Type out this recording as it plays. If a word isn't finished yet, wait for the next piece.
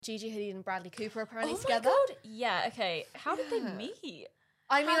Gigi Hadid and Bradley Cooper are apparently Oh together. my God. Yeah, okay. How did they meet?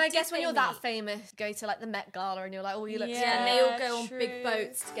 I mean, How I did guess when they you're that meet? famous, go to like the Met Gala and you're like, oh, you look Yeah, so And they all go on true. big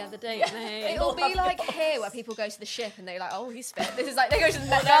boats together, don't they? It'll be Love like yachts. here where people go to the ship and they're like, oh, he's fit. This is like, they go to the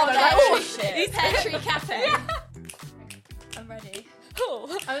Met they're Gala on and they're like, their oh, own ship. he's Pear Tree Cafe. I'm ready. cool.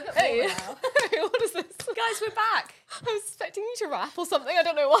 I'm a bit Hey, bored now. what is this? Guys, we're back. I was expecting you to rap or something. I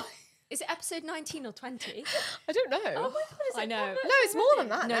don't know why. Is it episode 19 or 20? I don't know. Oh my God, is I it know. that No, much it's more than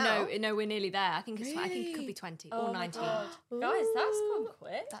that now. No, we're nearly there. I think I think it could be Really? 20 Oh or my 19. God. Guys, that's gone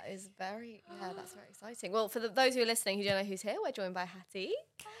quick. That is that's very exciting. Well, for those who are listening who don't know who's here, we're joined by Hattie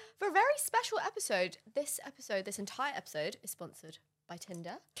for a very special episode. This entire episode is sponsored by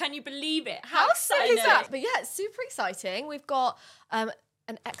Tinder. Can you believe it? How sick is know. that? But yeah, it's super exciting. We've got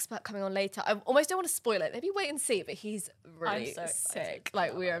an expert coming on later. I almost don't want to spoil it. Maybe wait and see, but he's really so excited. sick.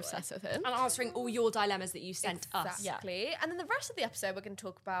 Like, we're obsessed with him. And answering all your dilemmas that you sent us. Exactly. And then the rest of the episode, we're going to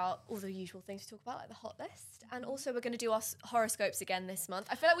talk about all the usual things we talk about, like the hot list. And also, we're going to do our horoscopes again this month.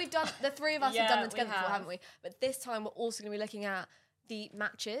 I feel like we've done, the three of us have done them we together before, have. haven't we? But this time, we're also going to be looking at the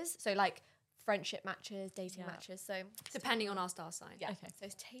matches. So, like, friendship matches, dating matches. So, Depending on our star sign. yeah. Okay. So,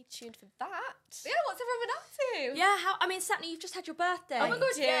 stay tuned for that. Yeah, what's everyone been up to? Yeah, Satney, you've just had your birthday. Oh my God,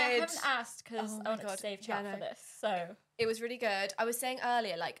 yeah, I did. haven't asked because Oh I my wanted God. to save Yeah, chat no. for this. So It was really good. I was saying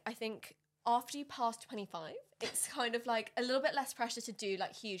earlier, like, I think after you pass 25, it's kind of like a little bit less pressure to do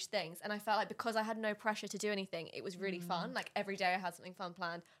like huge things. And I felt like because I had no pressure to do anything, it was really fun. Like every day I had something fun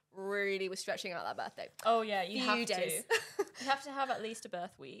planned. Really was stretching out that birthday. oh yeah, you Few have days. to. You have to have at least a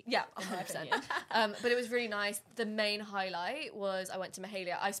birth week. Yeah, in my 100%. opinion. But it was really nice. The main highlight was I went to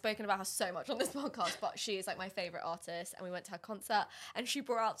Mahalia. I've spoken about her so much on this podcast, but she is like my favourite artist. And we went to her concert and she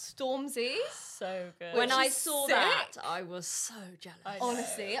brought out Stormzy. So good. When Which I is saw sick. that, I was so jealous. I know.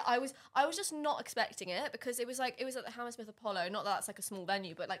 Honestly, I was just not expecting it because it was at the Hammersmith Apollo. Not that that's like a small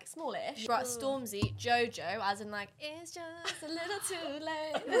venue, but like smallish. Brought Stormzy, JoJo, as in like it's just a little too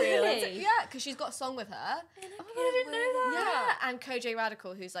late. Really? Yeah, because she's got a song with her. Oh my God, I didn't know that. Yeah, and Koj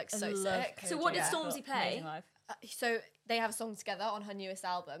Radical, who's like so love sick. So what did Kojak. Stormzy play? Amazing life. So they have a song together on her newest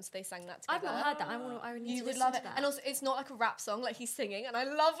album. So they sang that together. I've not heard that. I need You to would listen love to it, that. and also it's not like a rap song. Like he's singing, and I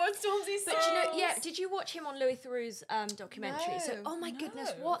love when Stormzy sings. But you know, yeah, did you watch him on Louis Theroux's documentary? So, No. oh my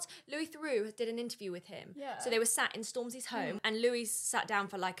goodness, No. what? Louis Theroux did an interview with him. Yeah. So they were sat in Stormzy's home, and Louis sat down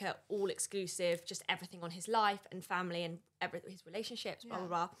for like a all-exclusive, just everything on his life and family and his relationships, blah, blah,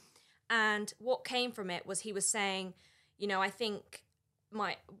 blah. And what came from it was he was saying, you know, I think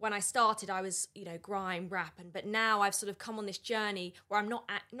when I started, I was, you know, grime rap, but now I've sort of come on this journey where I'm not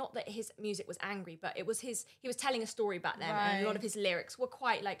that his music was angry, but he was telling a story back then, and a lot of his lyrics were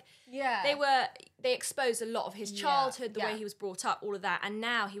quite like, they exposed a lot of his childhood, the way he was brought up, all of that, and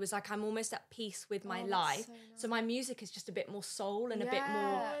now he was like, I'm almost at peace with my life, so my music is just a bit more soul and a bit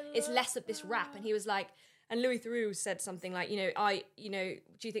more, it's less of this rap, and he was like. And Louis Theroux said something like, do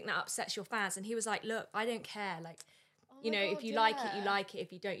you think that upsets your fans? And he was like, look, I don't care. Like, if you like it, you like it.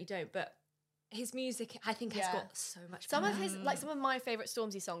 If you don't, you don't. But his music, I think, has got so much. Some of my favourite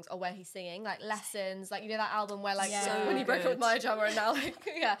Stormzy songs are where he's singing, like Lessons, like that album where like So when he broke up with good. Maya Jama and now like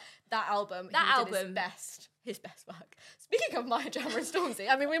that album. His best work. Speaking of Maya Jama and Stormzy,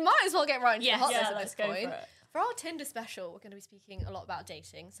 I mean we might as well get right into the hot list at this let's go point. for it. For our Tinder special, we're going to be speaking a lot about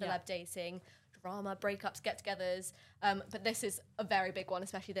dating, celeb dating, drama, breakups, get-togethers. But this is a very big one,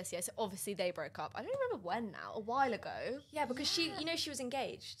 especially this year. So obviously they broke up. I don't remember when now. A while ago. Yeah, because she was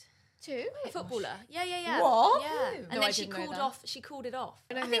engaged. Too. A footballer. Yeah. What? Yeah. No, And I then she didn't know called that. off. She called it off.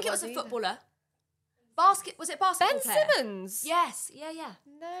 I don't know I who think it it was was a either. footballer. Was it basketball Ben player? Simmons. Yes. Yeah.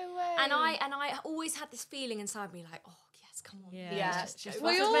 No way. And I always had this feeling inside me like, oh yes, come on. Yeah. Just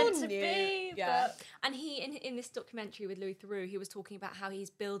We wasn't all meant to knew. be. Yeah. But And he, in this documentary with Louis Theroux, he was talking about how he's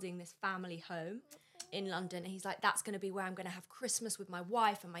building this family home in London. And he's like, that's going to be where I'm going to have Christmas with my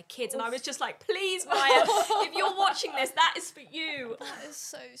wife and my kids. And I was just like, please, Maya, if you're watching this, that is for you. That is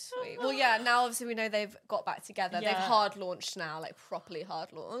so sweet. Well, yeah, now obviously we know they've got back together. They've Yeah. hard launched now, like properly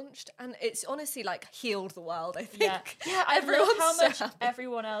hard launched. And it's honestly like healed the world, I think. yeah, I Everyone's love how so much happy.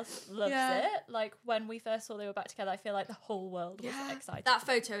 everyone else loves Yeah. it. Like when we first saw they were back together, I feel like the whole world was excited. That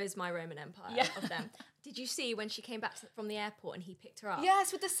photo is my Roman Empire Yeah. of them. Did you see when she came back from the airport and he picked her up?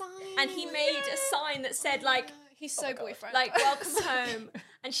 Yes, with the sign. And he made a sign that said like, He's so boyfriend. like, welcome home.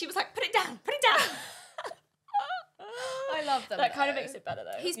 And she was like, put it down. I love them. that kind of though. makes it better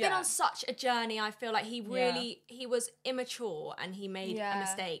though. He's been on such a journey. I feel like he was immature and he made a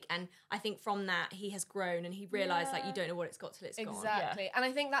mistake. And I think from that he has grown and he realised like you don't know what it's got till it's gone. Exactly. And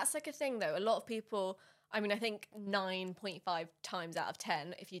I think that's like a thing though. A lot of people, I mean, I think 9.5 times out of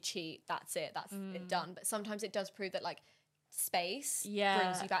 10, if you cheat, that's it. That's it done. But sometimes it does prove that like space Yeah.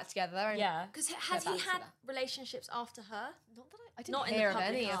 brings you back together. And Yeah. Because has Go he back to had that. relationships after her? Not that I didn't Not in the hear of public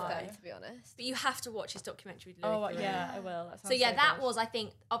any of eye. them, to be honest. But you have to watch his documentary. Oh, Louis Theroux. yeah, I will. That So sounds yeah, that good. was, I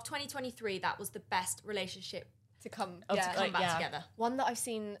think, of 2023, that was the best relationship To come, Oh, to yeah. come back yeah. together. One that I've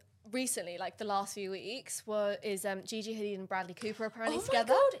seen recently, like the last few weeks, is Gigi Hadid and Bradley Cooper apparently Oh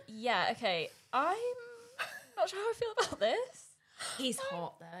together. my god. Yeah, okay. I'm not sure how I feel about this. He's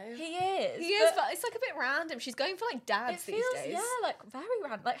hot though. He is. He is, but it's like a bit random. She's going for like it dads feels, these days. yeah, like very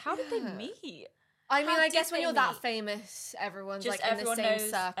random. Like, how did they Yeah. meet? I mean, How I did guess when they you're that meet? famous, everyone's Just like in the everyone same knows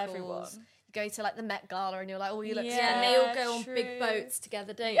circles. everyone. You go to like the Met Gala and you're like, oh, you look Yeah. Yeah, and they all go on true. big boats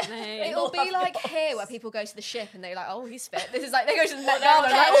together, don't they? It'll all be have like yachts. here where people go to the ship and they're like, oh, he's fit. This is like, they go to the Met they're Gala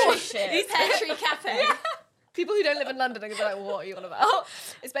and like, on oh, a ship. he's fit. Petri Cafe. People who don't live in London are gonna be like, what are you on about?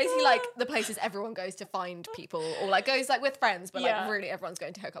 It's basically like the places everyone goes to find people or like goes like with friends, but Yeah. like really everyone's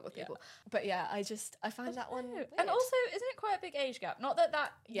going to hook up with people. But yeah, I find that one weird. And also, isn't it quite a big age gap? Not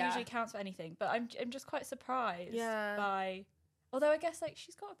that Yeah. usually counts for anything, but I'm just quite surprised Yeah. by. Although I guess like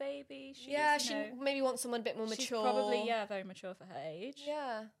she's got a baby. She's, yeah, you she know, maybe wants someone a bit more she's mature. probably very mature for her age.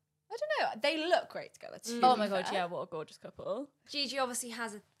 Yeah. I don't know. They look great together too. Oh to my be god, fair. yeah, what a gorgeous couple. Gigi obviously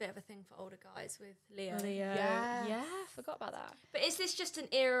has a bit of a thing for older guys with Leo. Yeah. Yeah, forgot about that. But is this just an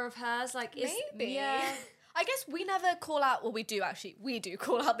era of hers? Like, is Maybe. Yeah. I guess we never call out. Well, we do actually. We do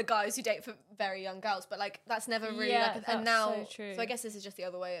call out the guys who date for very young girls, but like that's never really Yeah, like. And that's now, so true. I guess this is just the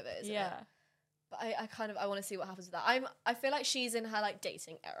other way of it, isn't Yeah. it? But I want to see what happens with that. I feel like she's in her like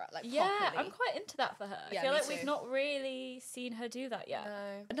dating era, like Yeah, properly. I'm quite into that for her. Yeah, I feel me like we've too. not really seen her do that yet.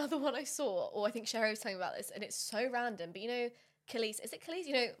 No. Another one I saw, or I think Sherry was telling me about this, and it's so random. But you know, Khalees, is it Khalees?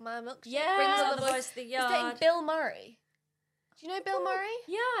 You know, my milk. Yeah, brings all the the boys- boys to the Is dating yard? Bill Murray. Do you know Bill Murray?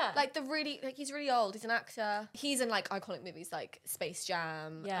 Yeah. Like he's really old. He's an actor. He's in like iconic movies like Space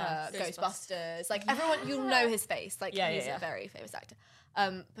Jam, Yeah. Ghostbusters. Like everyone, you'll know his face. Like Yeah, he's yeah. a very famous actor.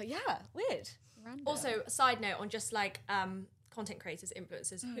 But yeah, weird. Random. Also, side note on just like content creators,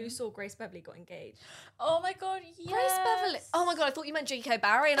 influencers, who saw Grace Beverly got engaged? oh my god, yes. Grace Beverly. Oh my god, I thought you meant J.K.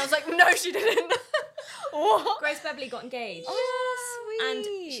 Barry, and I was like, no, she didn't. What? Grace Beverly got engaged. Oh, And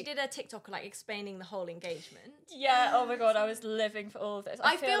sweet. she did a TikTok like explaining the whole engagement. Yeah, oh my god, I was living for all of this.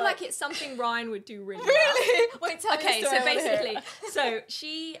 I feel like it's something Ryan would do really well. Really? Wait, tell me Okay, the so story, I wanna hear it. basically, so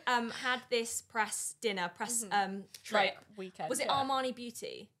she had this press trip. like weekend. Was it yeah. Armani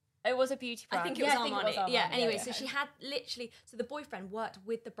Beauty? It was a beauty brand. I think it Yeah, was Armani. Armani. Yeah, anyway, so she had literally, so the boyfriend worked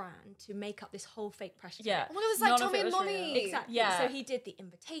with the brand to make up this whole fake press trip. Yeah. Oh my god, it's like None of Tommy it and was Molly. real. Exactly. Yeah. So he did the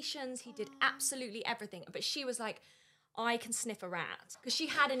invitations, he did absolutely everything. But she was like, I can sniff a rat. Because she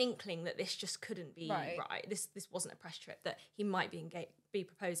had an inkling that this just couldn't be Right. right. This wasn't a press trip, that he might be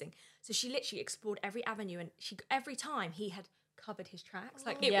proposing. So she literally explored every avenue, and every time he had covered his tracks.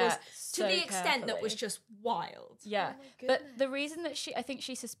 Like it Yeah, was to so the extent that was carefully. just wild. Yeah, my but goodness. the reason that I think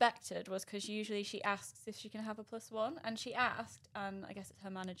she suspected was because usually she asks if she can have a +1, and she asked, and I guess it's her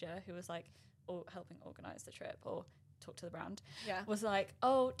manager who was like, helping organise the trip or talk to the brand, Yeah. was like,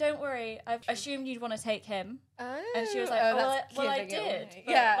 oh, don't worry, I've assumed you'd want to take him, Oh, and she was like, that's well, I giving it did, away.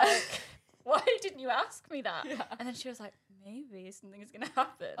 but, Yeah. like, why didn't you ask me that? Yeah. And then she was like, maybe something is gonna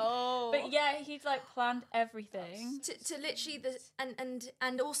happen. Oh. But yeah, he'd like planned everything. To literally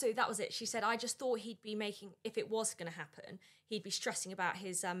and also that was it. She said, I just thought he'd be making, if it was going to happen, he'd be stressing about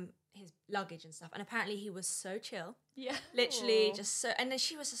his luggage and stuff. And apparently he was so chill, Yeah. literally Aw. just so. And then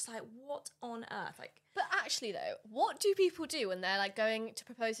she was just like, what on earth? Like, But actually, though, what do people do when they're like going to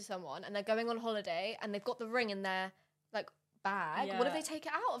propose to someone and they're going on holiday and they've got the ring in their like bag? What if Yeah. they take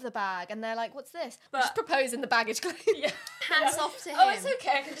it out of the bag and they're like, "What's this?" But- Just propose in the baggage claim. Yeah. hands off to him. Oh, it's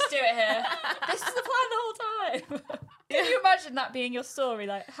okay. I can just do it here. This is the plan the whole time. Can you imagine that being your story?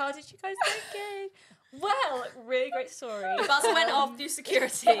 Like, how did you guys get engaged? Well, really great story. The bus went off through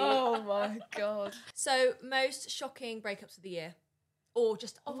security. Oh my god. So most shocking breakups of the year, or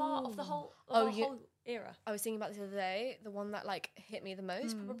just of the whole whole era. I was thinking about this the other day. The one that like hit me the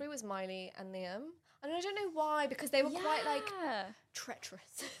most probably was Miley and Liam. And I don't know why, because they were quite like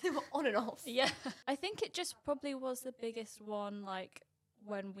treacherous. They were on and off. Yeah. I think it just probably was the biggest one, like,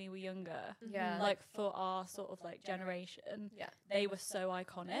 when we were younger. Yeah. Like, for our sort of, like, generation. Yeah. They were so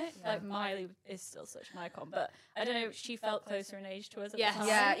iconic. Like, Miley is still such an icon, but I don't know, she felt closer in age to us at Yes. the time.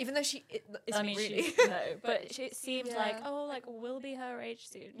 Yeah, even though she isn't I mean, really. no, but it seemed Yeah. like, oh, like, we'll be her age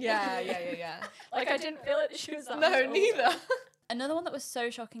soon. yeah. Like, I didn't feel like she was that No, much older. neither. Another one that was so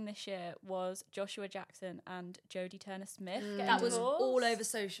shocking this year was Joshua Jackson and Jodie Turner-Smith getting That was divorced. all over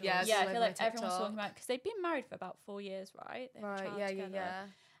social. Yeah, Yeah, all I over feel my like everyone was TikTok. talking about it because they'd been married for about 4 years, right? They had a Right, child yeah. together.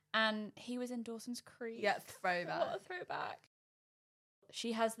 And he was in Dawson's Creek. Yeah, What throwback. a throwback.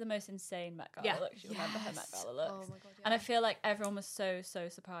 she has the most insane Met Gala look. You remember her Met Gala looks. Oh my god. Yeah. And I feel like everyone was so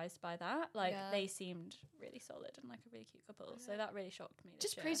surprised by that. Like Yeah. they seemed really solid and like a really cute couple. So that really shocked me.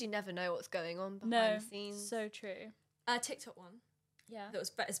 Just this proves year. you never know what's going on behind No, the scenes. so true. TikTok one. Yeah.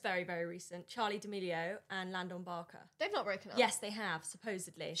 It's very, very recent. Charlie D'Amelio and Landon Barker. They've not broken up. Yes, they have,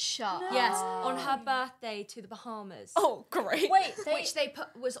 supposedly. Shut up. Yes, on her birthday to the Bahamas. Oh, great. Wait, Which they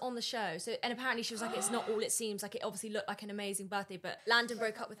put was on the show. So and apparently she was like, it's not all it seems. Like it obviously looked like an amazing birthday, but Landon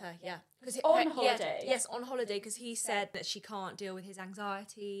broke up with her. Yeah, because On holiday? Yes, on holiday because he said that she can't deal with his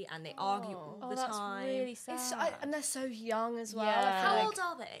anxiety, and they argue all the that's time. really sad. And they're so young as well. Yeah. I feel How like- old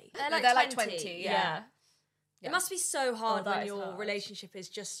are they? No, They're they're like like 20. 20, yeah. It must be so hard that when is your hard. relationship is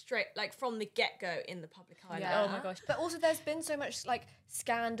just straight, like from the get-go in the public eye. Yeah. Oh my gosh. But also, there's been so much like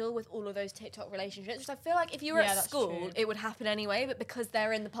scandal with all of those TikTok relationships. Which I feel like if you were Yeah, at that's school, true. it would happen anyway. But because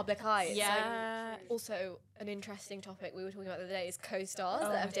they're in the public eye, it's Yeah. like, also an interesting topic we were talking about the other day is co-stars Oh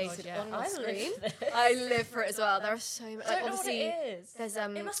that my have dated God, yeah. on I the live screen. for this. I live for it as well. There are so many. I Like, don't know what obviously, it is. there's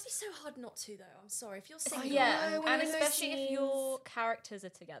It must be so hard not to, though. I'm sorry if you're single. Yeah, know, when and you're in those especially if your scenes. characters are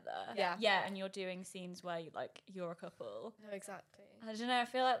together. Yeah. and you're doing scenes where you're a couple. No, exactly. I don't know. I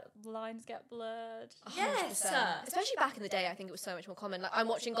feel like lines get blurred. Yes, 100%. Especially back in the day, I think it was so much more common. Like I'm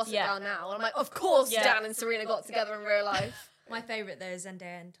watching Gossip Yeah. Girl now, and I'm like, of course, Yeah. Dan and Serena got together in real life. My favourite though is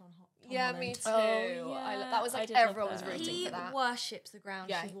Zendaya and Tom Yeah, Holland. me too. Oh, That was I like did love everyone was that. rooting He for that. worships the ground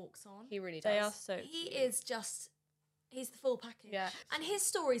Yeah. she walks on. He really does. They are so. He cute. is just. He's the full package. Yeah. And his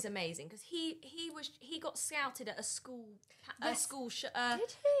story's amazing because he got scouted at a school Yes. school Did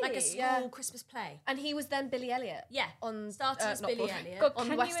like a he? school Yeah. Christmas play. And he was then Billy Elliot. Yeah. On Started as not Billy Broadway. Elliot. God, on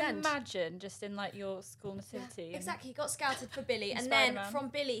can West you End. imagine just in like your school nativity? and- Exactly. He got scouted for Billy, and Spider-Man. then from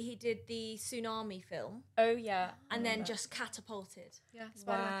Billy he did the tsunami film, Oh yeah. and then just catapulted. Yeah,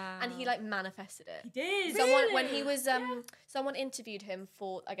 Spider-Man. And he Wow. like manifested it. Did Someone when he was someone interviewed him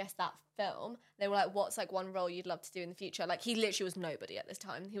for I guess that film. They were like, "What's like one role you'd love to do in the future?" Like he literally was nobody at this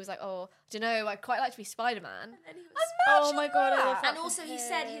time. He was like, "Oh, I don't know. I'd quite like to be Spider-Man." And then he was Oh my god! I love that and for also he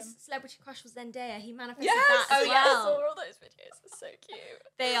said him. his celebrity crush was Zendaya. He manifested Yes! that as Oh yeah, I well. saw all those videos. It's so cute.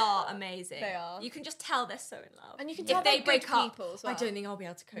 They are amazing. They are. You can just tell they're so in love. And you can if tell they they're break good up, people as I well. don't think I'll be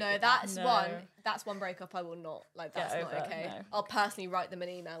able to cope. No, with that's No. That's one breakup I will not like. That's Get not over, okay. no. I'll personally write them an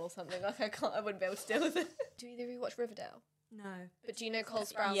email or something. Like I wouldn't be able to deal with it. Do either of you watch Riverdale? No. But do you know Cole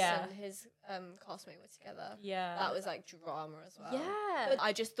Sprouse Yeah. and his castmate were together? Yeah. That was like drama as well. Yeah. But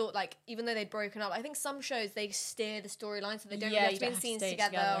I just thought like even though they'd broken up, I think some shows they steer the storyline so they don't Yeah, really have you to be in don't have to scenes stay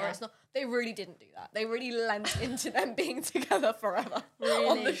together, together. or it's not. They really didn't do that. They really lent into them being together forever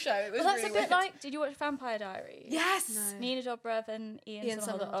on the show. It was Well, that's really a bit weird. like. Did you watch Vampire Diaries? Yes. No. Nina Dobrev and Ian Ian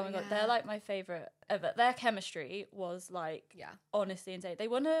Somerhalder. Oh my Somerhalder, god, yeah. they're like my favorite ever. Their chemistry was like Yeah. honestly insane. They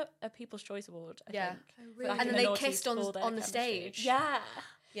won a People's Choice Award. I Yeah. think. really? back And in then the they noughties kissed on for their the chemistry. stage. Yeah,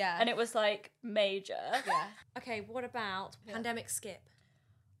 Yeah. and it was like major. yeah. Okay, what about pandemic skip?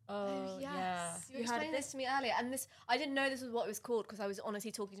 Oh yeah. You You explained heard this to me earlier, and this I didn't know this was what it was called because I was honestly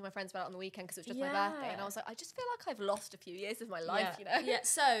talking to my friends about it on the weekend because it was just my birthday, and I Yeah. was like, I just feel like I've lost a few years of my life, Yeah. you know? Yeah,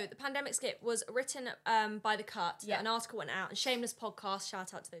 so the pandemic skip was written by The Cut. Yeah. An article went out, and Shameless Podcast,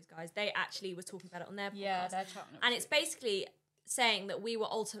 shout out to those guys. They actually were talking about it on their podcast. Yeah, they're chatting. And it's basically saying that we were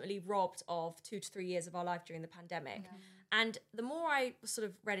ultimately robbed of 2 to 3 years of our life during the pandemic. And the more I sort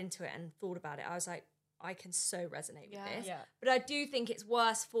of read into it and thought about it, I was like, I can so resonate Yeah. with this. Yeah. But I do think it's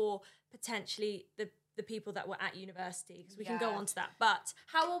worse for potentially the people that were at university because we can go Yeah. on to that. But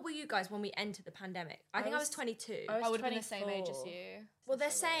how old were you guys when we entered the pandemic? I think I was 22. I was I would have been the same age as 24. you. Well, they're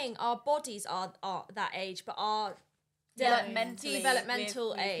saying our bodies are that age, but our Developmentally, developmental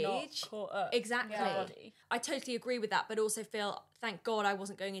we've not age. caught up. Exactly. with our body. I totally agree with that, but also feel, thank God I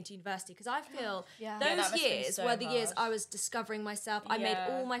wasn't going into university because I feel Yeah. Yeah, that those must have been years so were the years hard. I was discovering myself. I made Yeah.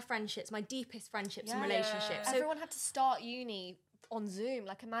 all my friendships, my deepest friendships and Yeah. relationships. So Everyone had to start uni on Zoom.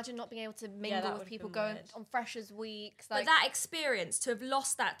 Like, imagine not being able to mingle that with would've people been going weird. on freshers' weeks. but Like, that experience, to have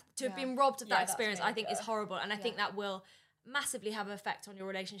lost that, to have Yeah. been robbed of Yeah, that that's experience, I think is major. horrible. And I think that will massively have an effect on your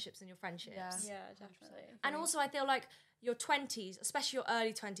relationships and your friendships. Yeah. Yeah, definitely. And also, I feel like your 20s, especially your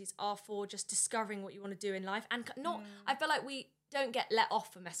early 20s, are for just discovering what you want to do in life. And not, I feel like we don't get let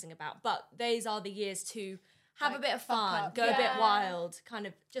off for messing about, but these are the years to have Like, a bit of fuck fun, up. go a bit Yeah. wild, kind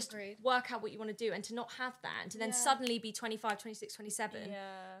of just Agreed. work out what you want to do, and to not have that, and to then suddenly be 25, 26, 27,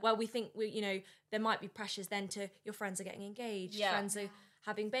 Yeah. where we think there might be pressures then to your friends are getting engaged, Yeah. friends are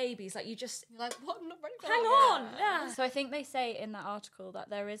having babies, like you just you're like, what? I'm not ready for hang that on, yet. yeah. So I think they say in that article that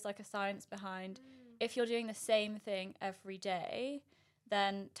there is like a science behind if you're doing the same thing every day,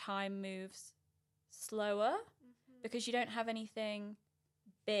 then time moves slower because you don't have anything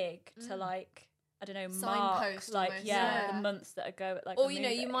big to like I don't know, Signpost mark, almost, the months that ago, like, or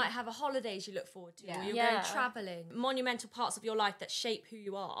you might have a holidays you look forward to, or you're going traveling, monumental parts of your life that shape who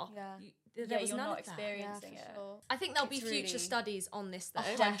you are. There was you're none not of that. experiencing it. Sure. I think there'll be It's future really- studies on this though.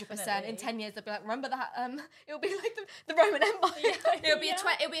 100%. In 10 years, they'll be like, remember that? It'll be like the Roman Empire. It'll be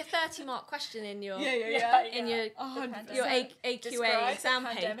it'll be a 30-mark question in your in your 100%. AQA exam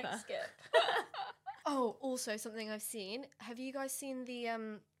Pandemic paper. skip. Oh, also something I've seen. Have you guys seen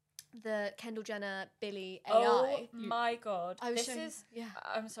the Kendall Jenner Billy AI? Oh my god! I was This showing- is. yeah.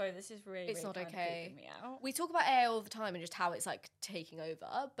 I'm sorry. This is really. It's really not kind of okay. creeping me out. We talk about AI all the time and just how it's like taking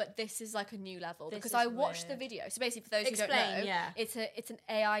over, but this is like a new level This because is I watched the weird. video. So basically, for those who don't Explain, know, yeah. it's an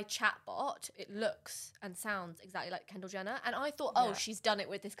AI chatbot. It looks and sounds exactly like Kendall Jenner, and I thought, Yeah. oh, she's done it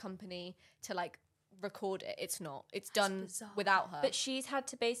with this company to like record it. It's not. It's done bizarre. without her. But she's had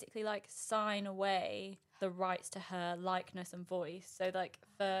to basically like sign away the rights to her likeness and voice. So like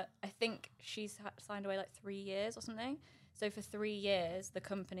I think she's signed away like 3 years or something. So for 3 years, the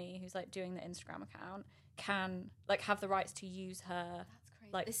company who's like doing the Instagram account can like have the rights to use her. That's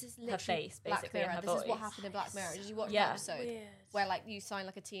crazy. Like this is her literally face, Black basically, and Mirror. her This is what voice. happened in Black Mirror. Did you watch Yeah. the episode Weird. where like you sign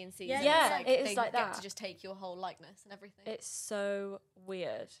like a TNC? Yeah. and Yeah, it's it is they like get that. to just take your whole likeness and everything. It's so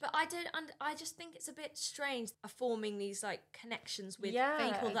weird. But I just think it's a bit strange forming these like connections with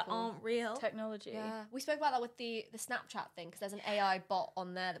Yeah. people that People. aren't real. Technology. Yeah, we spoke about that with the Snapchat thing because there's an AI bot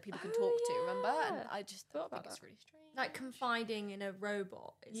on there that people can talk to. Remember? And yeah. I just Thought think about it's that. really strange. Like confiding in a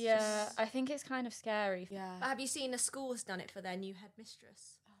robot. It's Yeah, just- I think it's kind of scary. Yeah. But have you seen a school has done it for their new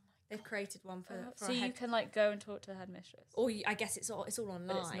headmistress? They've created one for So a you head. can like go and talk to the headmistress. Or I guess it's all online.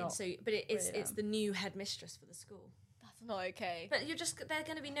 not But it's really it's them. the new headmistress for the school. That's not okay. But they're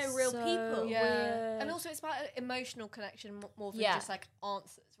going to be no real So people. yeah, weird. and also it's about emotional connection more than Yeah. just like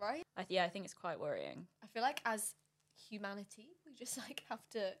answers, right? I think it's quite worrying. I feel like as humanity, we just like have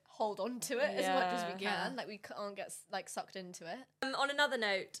to hold on to it as much as we can. Yeah. Like we can't get like sucked into it. On another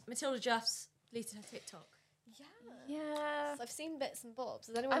note, Matilda Juff's deleted her TikTok. Yeah. Yeah. I've seen bits and bobs.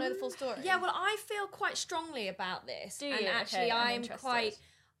 Does anyone know the full story? Yeah, well, I feel quite strongly about this. Do and you? actually, Okay, I'm I'm interested.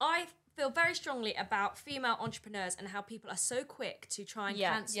 I feel very strongly about female entrepreneurs and how people are so quick to try and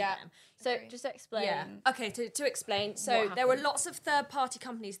Yeah. cancel Yeah. them. So Agree. just explain. Yeah. Okay, to explain. So What there were happened? lots of third-party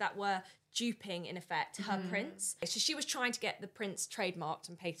companies that were duping, in effect, her Mm-hmm. prints. So she was trying to get the prints trademarked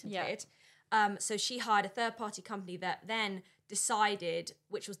and patented. Yeah. So she hired a third-party company that then decided,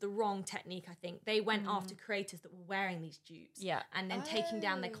 which was the wrong technique, I think. They went after creators that were wearing these dupes. Mm. Yeah. And then taking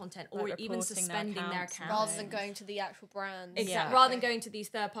down their Oh. content Like or even reporting their suspending their accounts and accounts. rather than going to the actual brand. Exactly. Yeah. Rather than going to these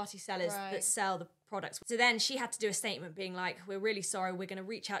third-party sellers Right. that sell the products. So then she had to do a statement being like, we're really sorry, we're going to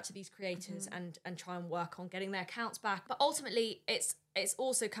reach out to these creators and try and work on getting their accounts back. But ultimately, it's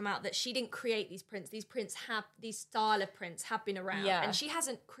also come out that she didn't create these prints. These style of prints have been around. Yeah. And she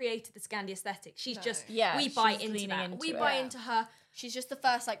hasn't created the Scandi aesthetic. She's just, Yeah, we buy she's into leaning that. into We it. buy Yeah. into her. She's just the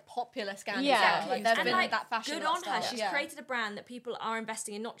first like popular Scandi. Yeah, Like, there's and been like, that fashion. good that on her. started. She's Yeah. created a brand that people are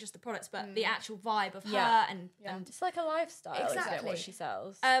investing in, not just the products, but the actual vibe of Yeah. her and It's like a lifestyle, isn't it, Exactly. what she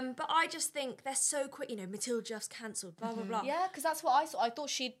sells? but I just think they're so quick. Matilda Juff's cancelled. Blah blah blah. Yeah, because that's what I saw. I thought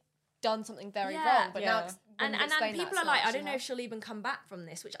she'd done something very Yeah. wrong, but Yeah. now it's, when you've And explained that, people it's are like, not I don't know if actually she'll even come back from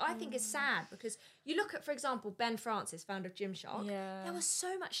this, which I think is sad because you look at, for example, Ben Francis, founder of Gymshark. Yeah. There was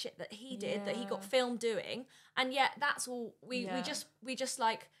so much shit that he did that he Yeah. got filmed doing, and yet that's all we Yeah. just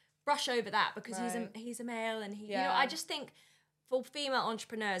like brush over that because Right. he's a male and he Yeah. I just think for female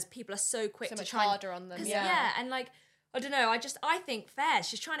entrepreneurs, people are so quick so to much try and- harder on them. 'cause, Yeah. and like I don't know. I think fair.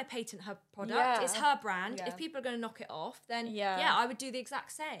 She's trying to patent her product. Yeah. It's her brand. Yeah. If people are going to knock it off, then Yeah. I would do the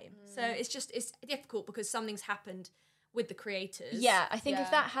exact same. So it's difficult because something's happened with the creators. Yeah, I think Yeah.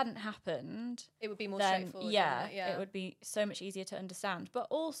 if that hadn't happened, It would be more then straightforward. yeah, wouldn't it? it would be so much easier to understand. But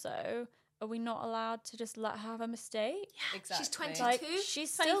also, are we not allowed to just let her have a mistake? Exactly. She's 22. Like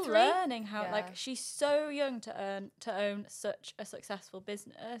she's still 23? learning how. Yeah. Like she's so young to own such a successful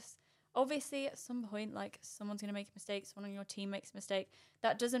business. Obviously, at some point, like someone's gonna make a mistake. Someone on your team makes a mistake.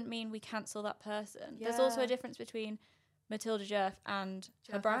 That doesn't mean we cancel that person. There's also Yeah. a difference between Matilda Jeff and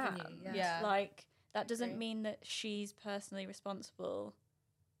her Jeff brand. Avenue, yeah. Like that doesn't agree. mean that she's personally responsible.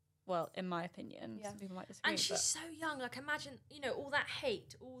 Well, in my opinion, Yeah. some people might disagree. And she's but so young. Like imagine, all that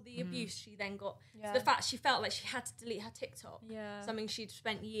hate, all the abuse she then got. Yeah. The fact she felt like she had to delete her TikTok. yeah. Something she'd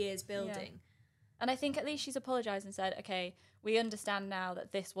spent years building. And I think at least she's apologised and said, okay, we understand now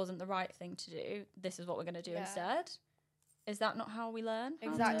that this wasn't the right thing to do. This is what we're going to do Yeah. instead. Is that not how we learn? how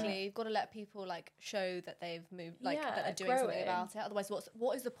to- Exactly. You've got to let people like show that they've moved, like Yeah, that they're doing something growing. about it. Otherwise,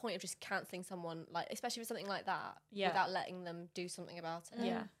 what is the point of just cancelling someone, like especially with something like that, Yeah. without letting them do something about it?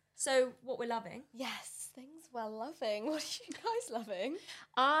 Yeah. So what we're loving. Yes, things we're loving. What are you guys loving?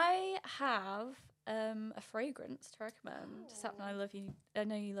 I have a fragrance to recommend. Sapna, I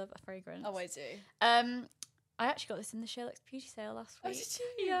know you love a fragrance. Oh, I do. I actually got this in the Sherlock's Beauty sale last week. Oh, did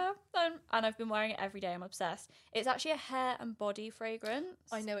you? Yeah. And I've been wearing it every day. I'm obsessed. It's actually a hair and body fragrance.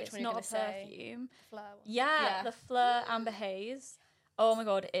 I know which it's one you're not going a to say. perfume. Flower. Yeah, the Fleur Amber Haze. Oh my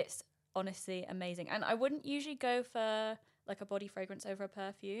God, it's honestly amazing. And I wouldn't usually go for like a body fragrance over a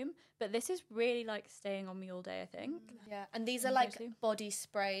perfume, but this is really like staying on me all day, I think. Yeah, and these are like body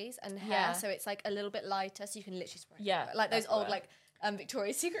sprays and hair, Yeah. so it's like a little bit lighter, so you can literally spray. Yeah, it. Like those old everywhere. like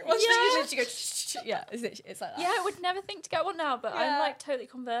Victoria's Secret ones. Yeah, you literally go. Yeah, it's like that. Yeah, I would never think to get one now, but I'm like totally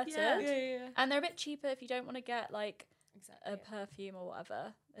converted. Yeah. And they're a bit cheaper if you don't want to get like Exactly. a perfume or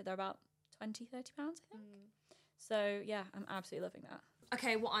whatever. They're about £20-30, I think. So yeah, I'm absolutely loving that.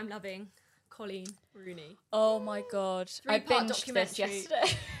 Okay, what I'm loving, Colleen Rooney. Oh my God. I Three-part binged this documentary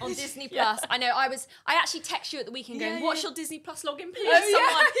yesterday. on Disney Plus. I know. I actually texted you at the weekend going, Yeah, "What's yeah. your Disney Plus login, please?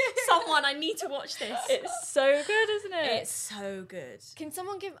 Oh, Someone, I need to watch this." It's so good, isn't it? It's so good. Can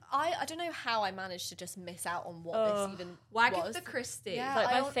someone give? I don't know how I managed to just miss out on what this even Wag was. of the Christie. Yeah. like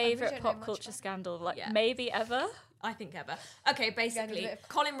I my really favourite don't know pop much culture about it. scandal, like Yeah. maybe ever. I think ever. Okay, basically, bit of-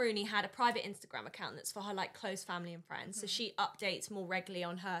 Colin Rooney had a private Instagram account that's for her like close family and friends. So she updates more regularly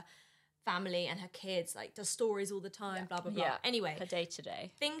on her family and her kids, like does stories all the time, blah blah blah. Yeah. Anyway, Her day to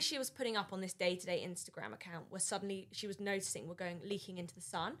day. things she was putting up on this day-to-day Instagram account were suddenly she was noticing were going leaking into the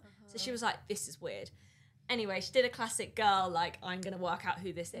sun. So she was like, "This is weird." Anyway, she did a classic girl, like, I'm gonna work out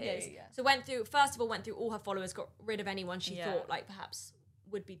who this is. Yeah. So first of all went through all her followers, got rid of anyone she thought like perhaps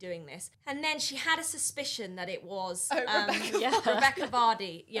would be doing this. And then she had a suspicion that it was Rebecca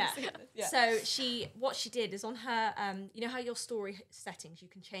Vardy. Yeah. Yeah. So what she did is on her, you know how your story settings, you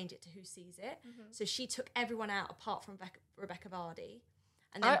can change it to who sees it. So she took everyone out apart from Rebecca Vardy.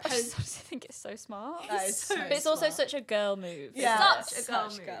 And then I just think it's so smart. That is so But it's also such a girl move. Yeah. such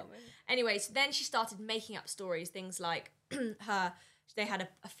a girl move. Anyway, so then she started making up stories, things like they had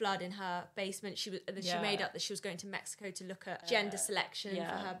a flood in her basement. She made up that she was going to Mexico to look at gender selection for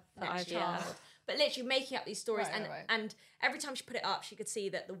her next child. But literally making up these stories, and every time she put it up, she could see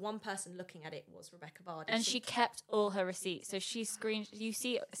that the one person looking at it was Rebecca Vardy. And she kept all her receipts. So she you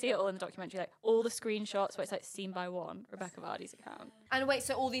see it all in the documentary, like all the screenshots where it's like seen by one, Rebecca Vardy's account. And wait,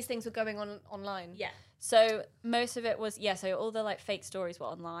 so all these things were going on online? Yeah. So most of it was, so all the like fake stories were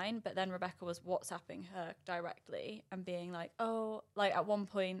online, but then Rebecca was WhatsApping her directly and being like, oh, like at one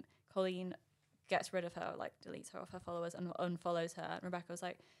point, Colleen gets rid of her, like deletes her off her followers and unfollows her. And Rebecca was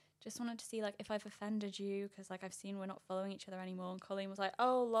like, just wanted to see like if I've offended you because like I've seen we're not following each other anymore. And Colleen was like,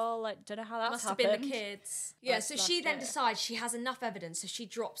 oh lol, like don't know how that's Must have happened. been the kids. Yeah, Like, so she then it. decides she has enough evidence, so she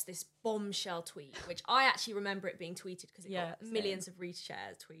drops this bombshell tweet, which I actually remember it being tweeted because it got same. millions of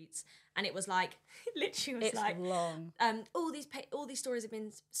retshare tweets, and it was like, literally was It's like, long. all these stories have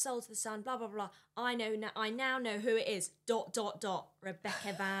been sold to the Sun, blah blah blah. I now know who it is. ...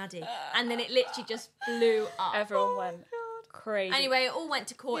 Rebecca Vardy, and then it literally just blew up. Everyone went crazy. Anyway, it all went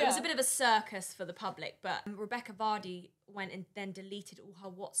to court. It was a bit of a circus for the public, but Rebecca Vardy went and then deleted all her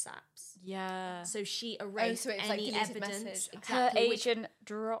WhatsApps. Yeah. So she erased so it's like any deleted evidence. message. Her Exactly. which- agent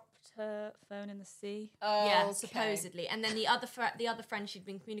dropped her phone in the sea. yeah, Okay. supposedly. And then the other friend she'd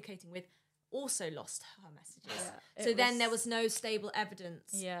been communicating with also lost her messages. Yeah, So it then was- there was no stable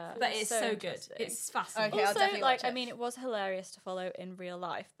evidence. Yeah. But it's so good. interesting. It's fascinating. Okay, I'll Also, definitely like, watch it. I mean, it was hilarious to follow in real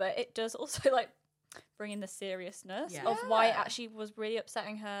life, but it does also like bring in the seriousness Yeah. of why it actually was really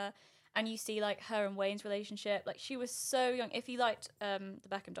upsetting her. And you see like her and Wayne's relationship. Like she was so young. If you liked the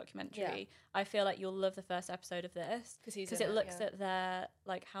Beckham documentary, I feel like you'll love the first episode of this because it looks at their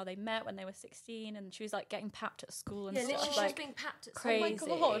like how they met when they were 16, and she was like getting papped at school and Yeah, stuff. literally she was Like, being papped at crazy.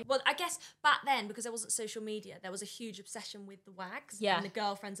 school. Oh my God. Well, I guess back then, because there wasn't social media, there was a huge obsession with the wags Yeah. and the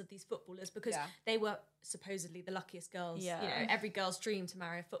girlfriends of these footballers because they were supposedly the luckiest girls. Yeah. You know, every girl's dream to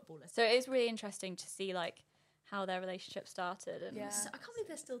marry a footballer. so it is really interesting to see like how their relationship started. And So I can't believe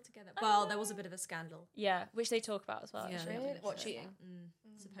they're still together. Well, there was a bit of a scandal. yeah, which they talk about as well. Yeah. actually. Really? What, cheating?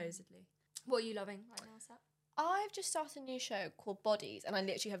 Supposedly. What are you loving right now, Sap? I've just started a new show called Bodies, and I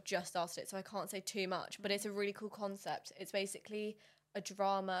literally have just started it, so I can't say too much, but it's a really cool concept. It's basically a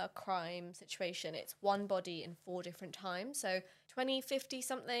drama crime situation. It's one body in 4 different times. So 2050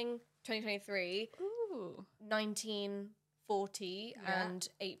 something, 2023, Ooh. 1940, and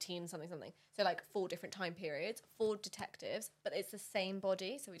 18 something something. So like 4 different time periods, 4 detectives, but it's the same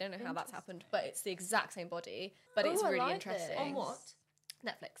body. So we don't know how that's happened, but it's the exact same body. But it's Ooh, I really like interesting. this. On what?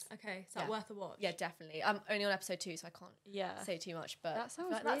 Netflix. Okay, is that worth a watch? Yeah, definitely. I'm only on episode 2, so I can't Yeah. say too much. But That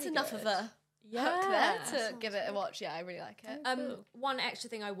sounds that's really enough good. of a hook there to give it a watch. Yeah, I really like it. One extra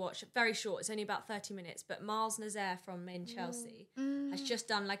thing I watched, very short, it's only about 30 minutes, but Miles Nazaire from In Chelsea has just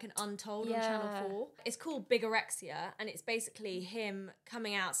done like an Untold on Channel 4. It's called Bigorexia, and it's basically him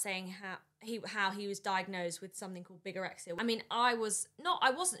coming out saying how he was diagnosed with something called bigorexia. I mean, I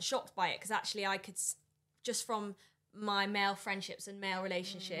wasn't shocked by it, because actually I could, just from my male friendships and male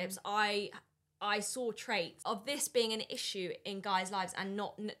relationships, I saw traits of this being an issue in guys' lives, and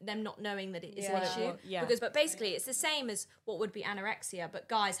them not knowing that it is an issue. Yeah. But basically, it's the same as what would be anorexia, but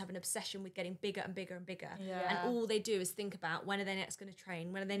guys have an obsession with getting bigger and bigger and bigger. Yeah. And all they do is think about, when are they next going to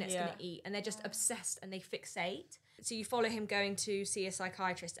train? When are they next going to eat? And they're just obsessed, and they fixate. So you follow him going to see a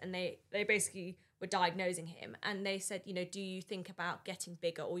psychiatrist, and they basically were diagnosing him. And they said, do you think about getting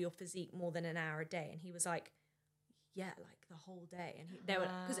bigger or your physique more than an hour a day? And he was like, yeah, like the whole day. And they were,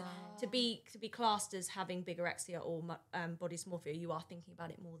 because to be classed as having bigorexia or body dysmorphia, you are thinking about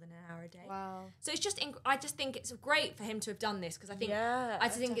it more than an hour a day. Wow. So it's just, I just think it's great for him to have done this, because I think,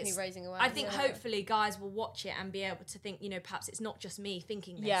 Definitely raising awareness. I think hopefully guys will watch it and be able to think, perhaps it's not just me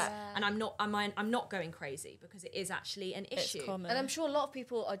thinking this, and I'm not going crazy, because it is actually an issue. It's common. And I'm sure a lot of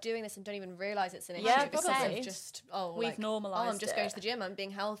people are doing this and don't even realise it's an issue. Yeah, because probably. of just, We've normalised I'm just going to it. the gym, I'm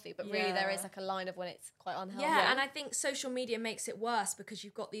being healthy. But really there is like a line of when it's quite unhealthy. Yeah, and I think social media makes it worse, because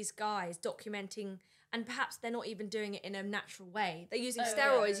you've got these guys documenting, and perhaps they're not even doing it in a natural way. They're using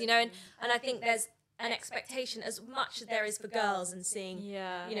steroids, and I think there's an expectation, as much as there is for girls, and seeing,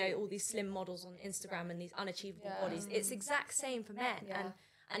 all these slim models on Instagram and these unachievable bodies. It's exact same for men,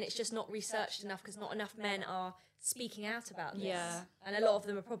 and it's just not researched enough, because not enough men are speaking out about this. Yeah. And a lot of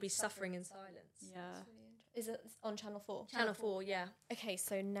them are probably suffering in silence. Yeah. Is it on Channel 4? Channel 4, yeah. Okay,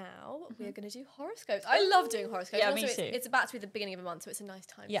 so now we're going to do horoscopes. I love doing horoscopes. Yeah, Also, me too. It's about to be the beginning of a month, so it's a nice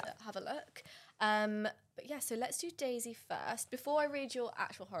time to have a look. But yeah, so let's do Daisy first. Before I read your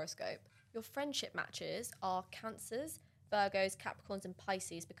actual horoscope, your friendship matches are Cancers, Virgos, Capricorns, and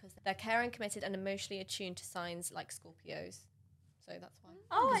Pisces, because they're caring, committed, and emotionally attuned to signs like Scorpios. So that's why.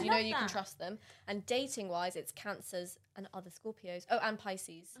 Oh, because you can trust them. And dating-wise, it's Cancers and other Scorpios. Oh, and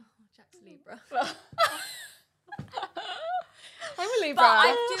Pisces. Oh, Jack's Libra. I'm a Libra. But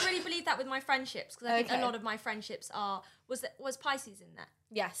I do really believe that with my friendships, because I think a lot of my friendships are... Was Pisces in there?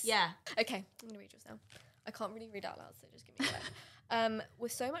 Yes. Yeah. Okay, I'm going to read yours now. I can't really read out loud, so just give me a minute.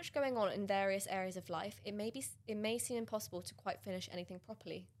 With so much going on in various areas of life, it may seem impossible to quite finish anything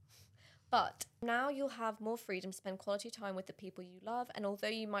properly. But now you'll have more freedom to spend quality time with the people you love, and although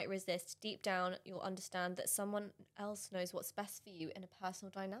you might resist, deep down you'll understand that someone else knows what's best for you in a personal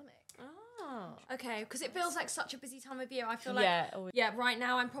dynamic. Oh, okay. Because it feels like such a busy time of year. I feel like, right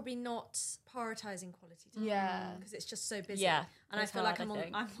now I'm probably not prioritising quality time. Yeah. Because it's just so busy. Yeah. And I feel hard,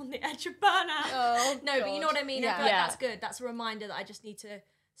 like I'm on the edge of burnout. Oh, no, but you know what I mean? Yeah. I feel like that's good. That's a reminder that I just need to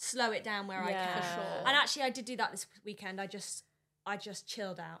slow it down where I can. For sure. And actually I did do that this weekend. I just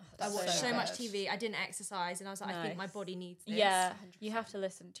chilled out. I watched so much TV. I didn't exercise, and I was like, I think my body needs this. Yeah, you have to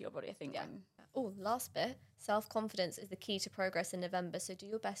listen to your body, I think. Yeah. Oh, last bit. Self-confidence is the key to progress in November, so do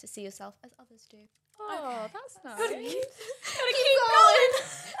your best to see yourself as others do. Oh, that's nice. Gotta keep going.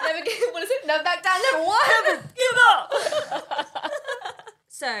 Never give, what is it? Never back down, never what? Never give up.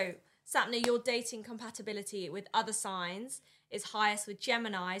 So, Sapna, your dating compatibility with other signs is highest with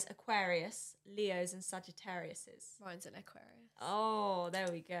Geminis, Aquarius, Leos, and Sagittariuses. Mine's an Aquarius. Oh, there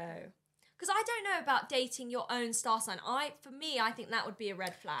we go. Because I don't know about dating your own star sign. For me, I think that would be a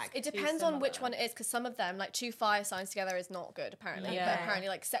red flag. It depends on which one it is, because some of them, like 2 fire signs together is not good, apparently. Yeah. But apparently,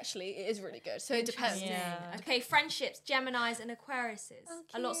 like, sexually, it is really good. So it depends. Yeah. Okay, friendships, Geminis and Aquariuses. Oh,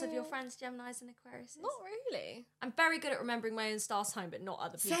 Are lots of your cute. friends Geminis and Aquariuses? Not really. I'm very good at remembering my own star sign, but not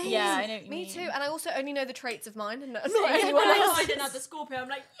other people. Same. Yeah, I know what you Me mean. too. And I also only know the traits of mine and not When anyone I else. find another Scorpio, I'm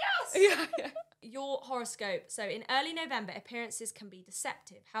like, yes! Yeah. Your horoscope. So in early November, appearances can be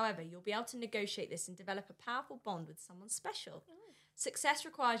deceptive. However, you'll be able to negotiate this and develop a powerful bond with someone special. Success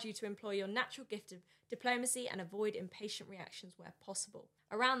requires you to employ your natural gift of diplomacy and avoid impatient reactions where possible.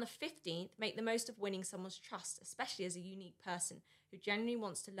 Around the 15th, make the most of winning someone's trust, especially as a unique person who genuinely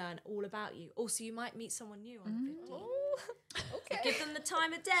wants to learn all about you. Also, you might meet someone new on the 15th. Ooh. Okay. Give them the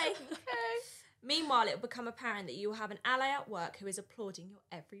time of day. Okay. Meanwhile, it will become apparent that you will have an ally at work who is applauding your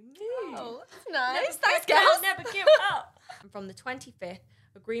every move. Oh, nice. Thanks, Thanks, girls. Never give up. And from the 25th,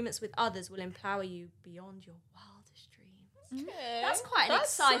 agreements with others will empower you beyond your wildest dreams. Okay. That's quite an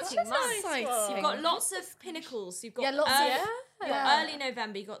exciting month. exciting. You've got lots of pinnacles. You've got Yeah, lots of- early, yeah. you've got early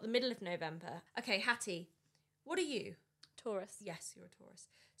November. You've got the middle of November. Okay, Hattie, what are you? Taurus. Yes, you're a Taurus.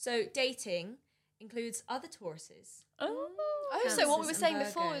 So dating includes other Tauruses. Oh. Oh, so what we were Cancers saying and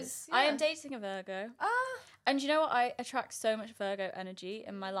before Virgos. is... I am dating a Virgo. Ah. And you know what? I attract so much Virgo energy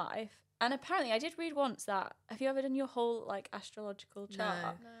in my life. And apparently, I did read once that, have you ever done your whole like astrological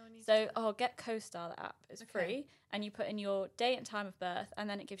chart? No, I need So, to. get CoStar, the app. It's Okay. free. And you put in your date and time of birth, and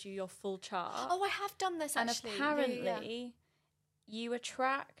then it gives you your full chart. Oh, I have done this and actually. apparently, you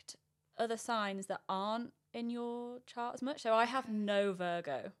attract other signs that aren't in your chart as much. So I have no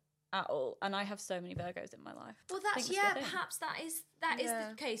Virgo at all, and I have so many Virgos in my life. Well, I that's think that's the thing. perhaps that is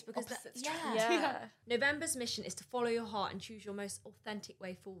the case because Opposites yeah. attract. Yeah. November's mission is to follow your heart and choose your most authentic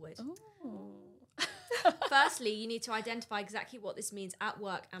way forward. Ooh. Firstly, you need to identify exactly what this means at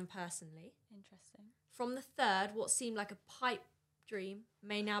work and personally. Interesting. From the third, what seemed like a pipe dream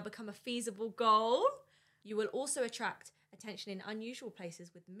may now become a feasible goal. You will also attract attention in unusual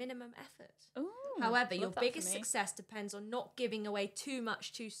places with minimum effort. Ooh, However, love your that for biggest me. success depends on not giving away too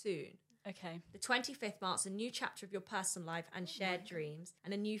much too soon. Okay. The 25th marks a new chapter of your personal life and shared dreams,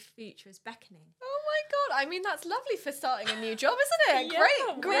 and a new future is beckoning. Oh my god! I mean, that's lovely for starting a new job, isn't it? Yeah,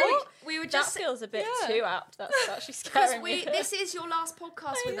 Great. what? We were That just feels a bit yeah. too apt. That's actually because scaring me. this is your last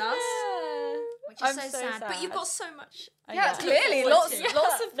podcast with Yeah. us, which is I'm so so sad. But you've sad. got so much. Yeah, know. clearly, Look lots forward of to.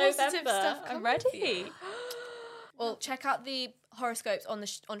 positive November, stuff. I'm coming for you. ready. Well, check out the horoscopes on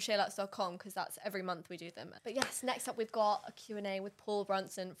on SheerLuxe.com because that's every month we do them. But yes, next up we've got a Q&A with Paul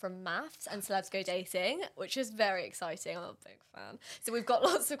Brunson from Maths and Celebs Go Dating, which is very exciting. I'm a big fan. So we've got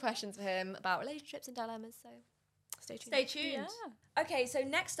lots of questions for him about relationships and dilemmas, so stay tuned. Stay tuned. Yeah. Okay, so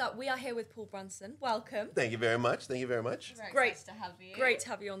next up, we are here with Paul Brunson. Welcome. Thank you very much. Thank you very much. Very Great. excited to have you. Great to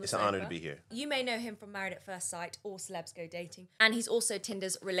have you on the It's an sofa. honor to be here. You may know him from Married at First Sight or Celebs Go Dating. And he's also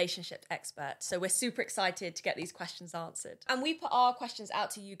Tinder's relationship expert. So we're super excited to get these questions answered. And we put our questions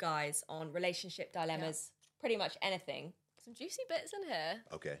out to you guys on relationship dilemmas, pretty much anything. Some juicy bits in here.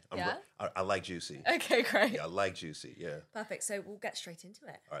 Okay. Yeah? I like juicy. Okay, great. Yeah, I like juicy. Yeah. Perfect. So we'll get straight into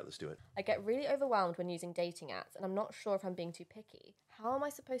it. All right, let's do it. I get really overwhelmed when using dating apps and I'm not sure if I'm being too picky. How am I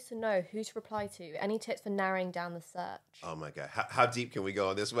supposed to know who to reply to? Any tips for narrowing down the search? Oh my God. How deep can we go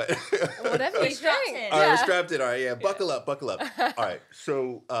on this one? Whatever you strapped think. in. All right, we're strapped in. All right, yeah. Buckle up. All right.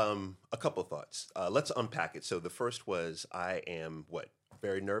 So a couple thoughts. Let's unpack it. So the first was I am what?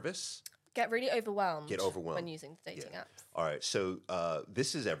 Very nervous. Get really overwhelmed. Get overwhelmed. when using the dating apps. All right. So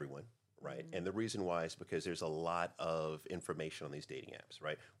this is everyone, right? And the reason why is because there's a lot of information on these dating apps,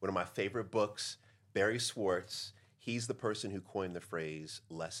 right? One of my favorite books, Barry Schwartz, he's the person who coined the phrase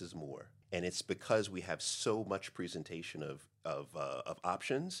 "less is more," and it's because we have so much presentation of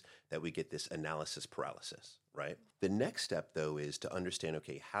options that we get this analysis paralysis, right? The next step, though, is to understand,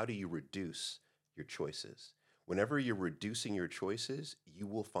 okay, how do you reduce your choices? Whenever you're reducing your choices, you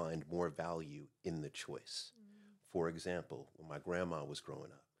will find more value in the choice. For example, when my grandma was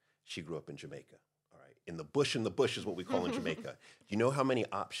growing up, she grew up in Jamaica. All right, in the bush is what we call in Jamaica. Do you know how many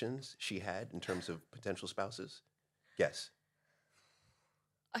options she had in terms of potential spouses? Guess.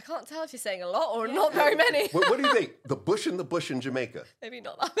 I can't tell if you're saying a lot or not very many. What do you think? The bush in Jamaica. Maybe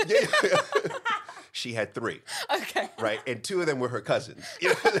not that many. Yeah. She had 3. Okay. Right, and 2 of them were her cousins. You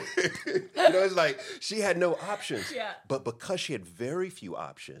know, it's like she had no options. Yeah. But because she had very few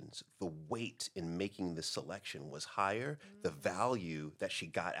options, the weight in making the selection was higher. The value that she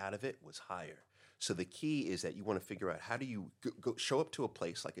got out of it was higher. So the key is that you want to figure out how do you go show up to a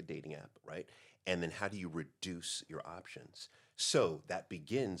place like a dating app, right? And then how do you reduce your options? So that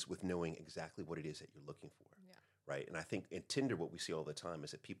begins with knowing exactly what it is that you're looking for. Right. And I think in Tinder, what we see all the time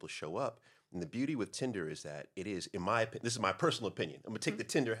is that people show up. And the beauty with Tinder is that it is, in my opinion, this is my personal opinion. I'm going to take the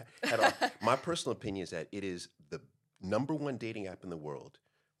Tinder hat off. My personal opinion is that it is the #1 dating app in the world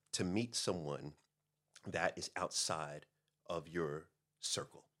to meet someone that is outside of your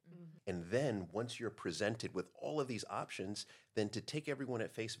circle. And then once you're presented with all of these options, then to take everyone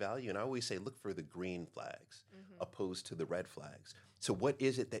at face value. And I always say, look for the green flags opposed to the red flags. So what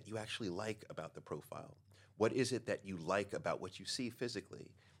is it that you actually like about the profile? What is it that you like about what you see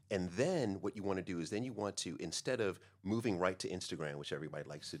physically? And then what you want to do is then you want to, instead of moving right to Instagram, which everybody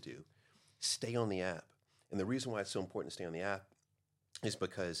likes to do, stay on the app. And the reason why it's so important to stay on the app is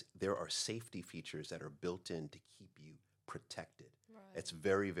because there are safety features that are built in to keep you protected. Right. It's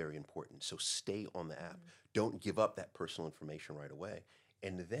very, very important. So stay on the app. Don't give up that personal information right away.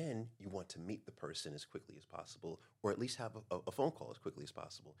 And then you want to meet the person as quickly as possible, or at least have a phone call as quickly as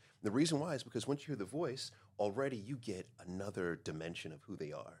possible. And the reason why is because once you hear the voice, already you get another dimension of who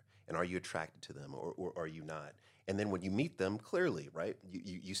they are. And are you attracted to them or are you not? And then when you meet them, clearly, right,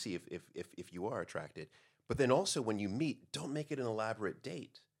 you see if you are attracted. But then also when you meet, don't make it an elaborate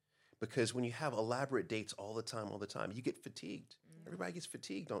date. Because when you have elaborate dates all the time, you get fatigued. Everybody gets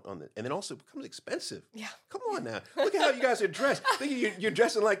fatigued on the, and then also it becomes expensive. Yeah. Come on now. Look at how you guys are dressed. Think you're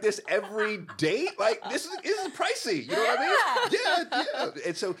dressing like this every date? Like this is pricey. You know what I mean? Yeah.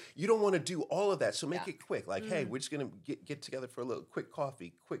 And so you don't want to do all of that. So make it quick. Like, hey, we're just gonna get together for a little quick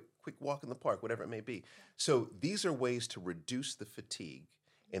coffee, quick walk in the park, whatever it may be. So these are ways to reduce the fatigue,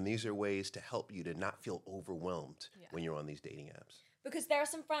 and these are ways to help you to not feel overwhelmed when you're on these dating apps. Because there are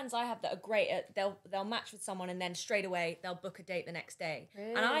some friends I have that are great at they'll match with someone and then straight away they'll book a date the next day.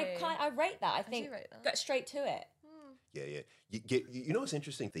 Really? And I rate that. I think rate that. get straight to it. Yeah. You know what's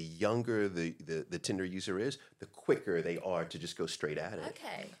interesting? The younger the Tinder user is, the quicker they are to just go straight at it.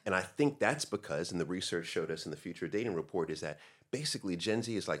 Okay. And I think that's because, and the research showed us in the Future Dating Report, is that basically Gen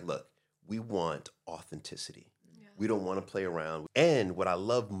Z is like, look, we want authenticity. We don't want to play around. And what I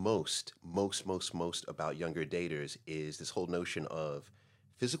love most about younger daters is this whole notion of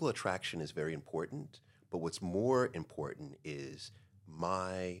physical attraction is very important, but what's more important is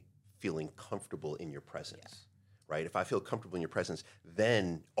my feeling comfortable in your presence, right? If I feel comfortable in your presence,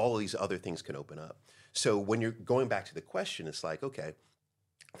 then all of these other things can open up. So when you're going back to the question, it's like, okay,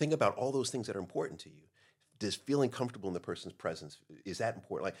 think about all those things that are important to you. Does feeling comfortable in the person's presence, is that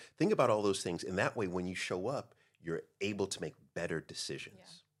important? Like, think about all those things. And that way, when you show up, you're able to make better decisions. Yeah.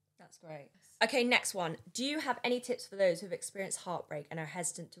 That's great. Okay, next one. Do you have any tips for those who've experienced heartbreak and are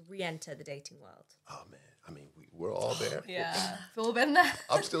hesitant to re-enter the dating world? Oh, man. I mean, we're all there. Yeah. We've all been there.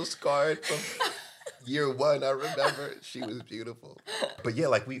 I'm still scarred from year one. I remember she was beautiful. But yeah,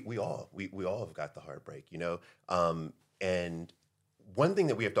 like we all have got the heartbreak, you know? And one thing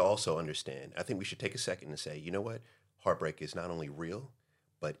that we have to also understand, I think we should take a second and say, you know what? Heartbreak is not only real,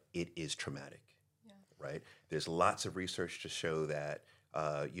 but it is traumatic. Right? There's lots of research to show that,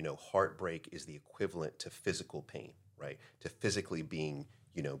 heartbreak is the equivalent to physical pain, right? To physically being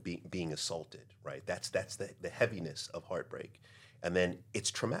assaulted, right? That's the heaviness of heartbreak. And then it's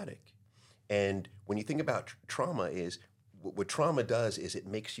traumatic. And when you think about trauma is, what trauma does is it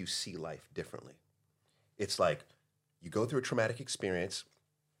makes you see life differently. It's like you go through a traumatic experience,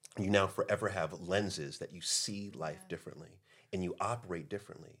 you now forever have lenses that you see life differently and you operate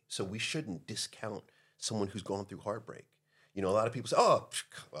differently. So we shouldn't discount someone who's gone through heartbreak. You know, a lot of people say, oh,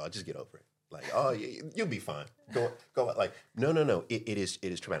 well, just get over it. Like, oh, you'll be fine. Go. Like, no. It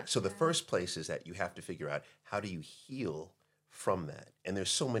is traumatic. So the first place is that you have to figure out, how do you heal from that? And there's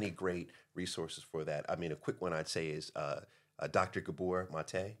so many great resources for that. I mean, a quick one I'd say is Dr. Gabor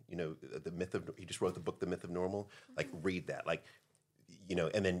Mate, he just wrote the book, The Myth of Normal. Like, read that. Like,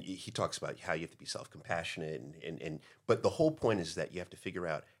 and then he talks about how you have to be self-compassionate but the whole point is that you have to figure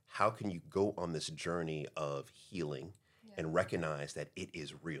out, how can you go on this journey of healing and recognize that it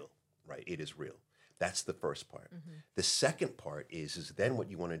is real, right? It is real. That's the first part. Mm-hmm. The second part is then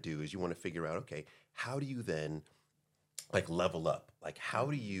what you want to do is you want to figure out, okay, how do you then like level up? Like, how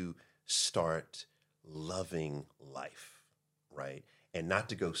do you start loving life, right? And not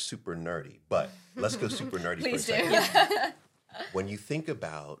to go super nerdy, but let's go super nerdy for a second. When you think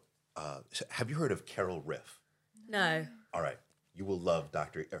about, have you heard of Carol Riff? No. All right. You will love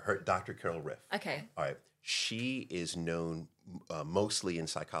Dr. Carol Riff. Okay. All right. She is known mostly in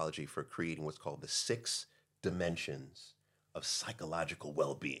psychology for creating what's called the 6 dimensions of psychological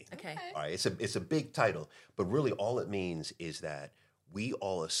well-being. Okay. All right. It's a big title, but really all it means is that we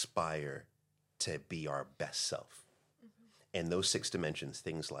all aspire to be our best self. Mm-hmm. And those 6 dimensions,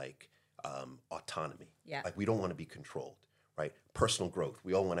 things like autonomy. Yeah. Like, we don't want to be controlled. Right? Personal growth.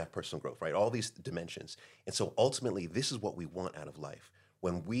 We all want to have personal growth, right? All these dimensions. And so ultimately, this is what we want out of life.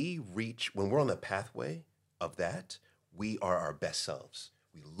 When we're on the pathway of that, we are our best selves.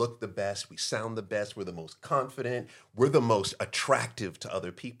 We look the best, we sound the best, we're the most confident, we're the most attractive to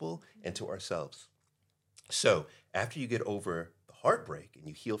other people and to ourselves. So after you get over the heartbreak and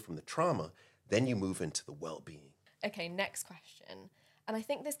you heal from the trauma, then you move into the well-being. Okay, next question. And I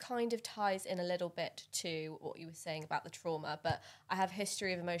think this kind of ties in a little bit to what you were saying about the trauma, but I have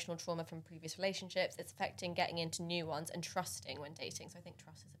history of emotional trauma from previous relationships. It's affecting getting into new ones and trusting when dating. So I think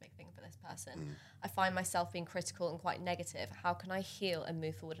trust is a big thing for this person. Mm. I find myself being critical and quite negative. How can I heal and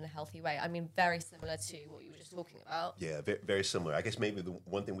move forward in a healthy way? I mean, very similar to what you were just talking about. Yeah, very, very similar. I guess maybe the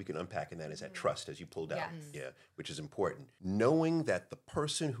one thing we can unpack in that is that trust, as you pulled out. Yes. Yeah, which is important. Knowing that the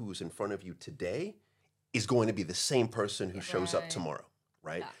person who is in front of you today is going to be the same person who shows up tomorrow.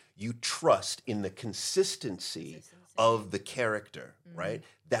 Right? Yeah. You trust in the consistency of the character, right?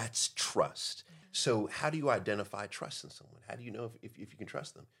 That's trust. So how do you identify trust in someone? How do you know if you can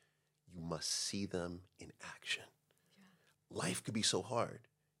trust them? You must see them in action. Yeah. Life could be so hard.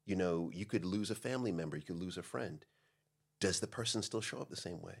 You know, you could lose a family member, you could lose a friend. Does the person still show up the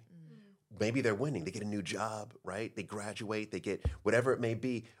same way? maybe they're winning. They get a new job, right? They graduate, they get whatever it may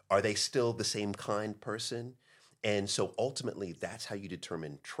be. Are they still the same kind person? And so ultimately, that's how you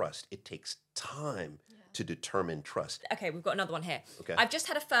determine trust. It takes time to determine trust. Okay, we've got another one here. Okay. I've just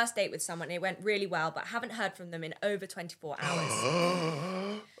had a first date with someone. It went really well, but haven't heard from them in over 24 hours.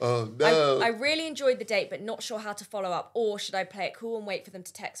 Oh, no. I really enjoyed the date, but not sure how to follow up. Or should I play it cool and wait for them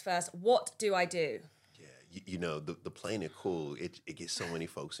to text first? What do I do? You know, the playing it cool, it gets so many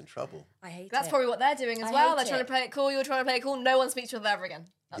folks in trouble. I hate it. That's probably what they're doing as I well. hate They're trying it. to play it cool. You're trying to play it cool. No one speaks to each other ever again.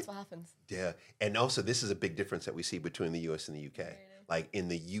 That's what happens. Yeah. And also, this is a big difference that we see between the US and the UK. Like in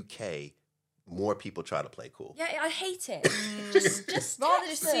the UK, more people try to play cool. Yeah, I hate it. just Rather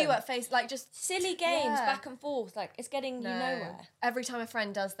text just see you them. at face, like just Silly games Yeah. back and forth. Like, it's getting you nowhere. Every time a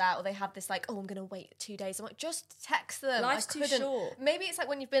friend does that, or they have this like, oh, I'm gonna wait 2 days. I'm like, just text them. Life's I too couldn't. short. Maybe it's like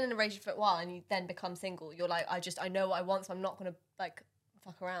when you've been in a relationship for a while and you then become single. You're like, I know what I want, so I'm not gonna like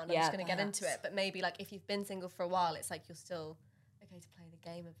fuck around. I'm Yeah, just gonna get into perhaps. it. But maybe like if you've been single for a while, it's like you're still okay to play the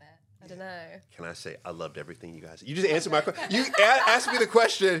game a bit. I don't know. Can I say I loved everything you guys? You just answered my question. You asked me the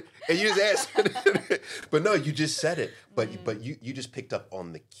question and you just answered it. But no, you just said it. But you just picked up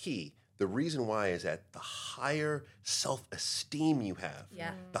on the key. The reason why is that the higher self-esteem you have,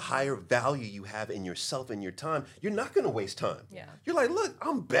 the higher value you have in yourself and your time, you're not going to waste time. Yeah. You're like, look,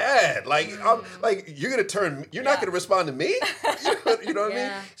 I'm bad. Like, I'm like, you're going to turn. You're not going to respond to me. You know what I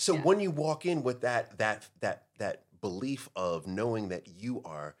mean? So when you walk in with that belief of knowing that you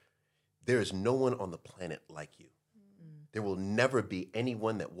are. There is no one on the planet like you. There will never be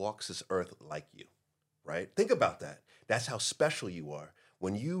anyone that walks this earth like you, right? Think about that. That's how special you are.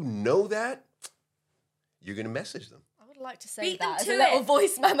 When you know that, you're going to message them. I would like to say Beat them that as to a little it.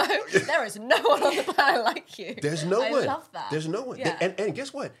 voice memo. There is no one on the planet like you. There's no one. I love that. There's no one. Yeah. And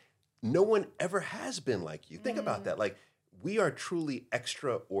guess what? No one ever has been like you. Think about that. Like, we are truly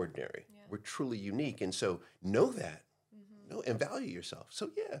extraordinary. Yeah. We're truly unique. And so know that. Know and value yourself. So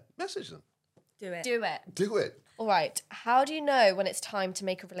yeah, message them. Do it. Do it. Do it. All right. How do you know when it's time to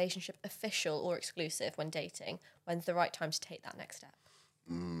make a relationship official or exclusive when dating? When's the right time to take that next step?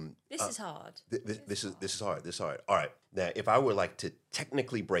 This is hard. This is hard. This is hard. All right. Now, if I were like to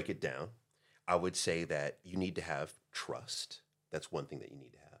technically break it down, I would say that you need to have trust. That's one thing that you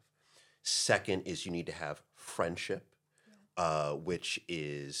need to have. Second is you need to have friendship, which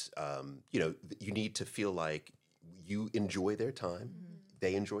is, you need to feel like you enjoy their time,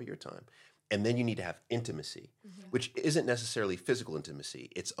 they enjoy your time. And then you need to have intimacy, which isn't necessarily physical intimacy.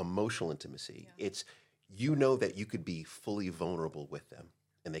 It's emotional intimacy. It's, you know that you could be fully vulnerable with them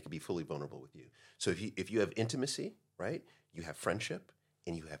and they could be fully vulnerable with you. So if you have intimacy, right, you have friendship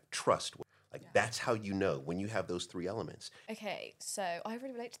and you have trust. Like that's how you know when you have those three elements. Okay, so I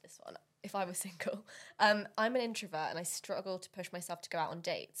really relate to this one. If I was single, I'm an introvert and I struggle to push myself to go out on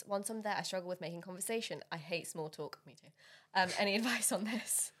dates. Once I'm there, I struggle with making conversation. I hate small talk. Me too. Any advice on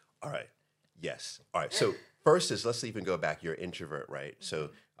this? All right. Yes. All right. So first is, let's even go back. You're an introvert, right? So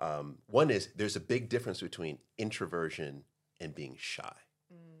one is there's a big difference between introversion and being shy.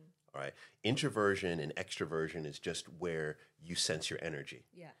 All right. Introversion and extroversion is just where you sense your energy.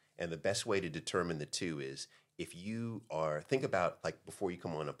 Yeah. And the best way to determine the two is if you are, think about like before you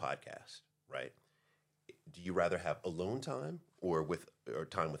come on a podcast, right? Do you rather have alone time or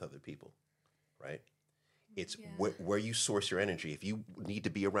time with other people, right? It's where you source your energy. If you need to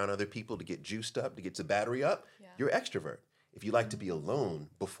be around other people to get juiced up, to get the battery up, you're extrovert. If you like to be alone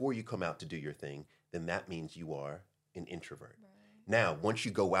before you come out to do your thing, then that means you are an introvert. Right. Now, once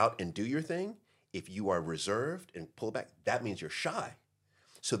you go out and do your thing, if you are reserved and pull back, that means you're shy.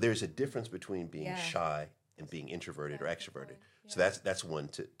 So there's a difference between being shy and being introverted or extroverted. So that's one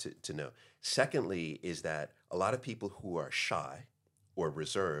to know. Secondly is that a lot of people who are shy or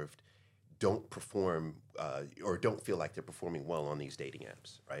reserved don't perform or don't feel like they're performing well on these dating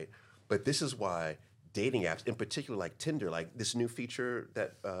apps, right? But this is why dating apps, in particular like Tinder, like this new feature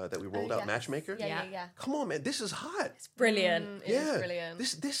that we rolled out, Matchmaker. Yeah. Come on, man, this is hot. It's brilliant. It is brilliant.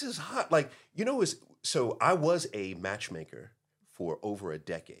 This is hot. Like, so I was a matchmaker for over a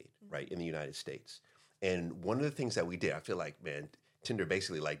decade, right, in the United States. And one of the things that we did, I feel like, man, Tinder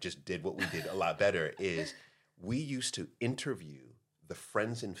basically like just did what we did a lot better, is we used to interview the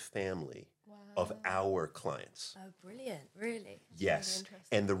friends and family of our clients. Oh, brilliant. Really? Yes. Really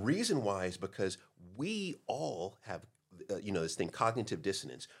And the reason why is because we all have, this thing, cognitive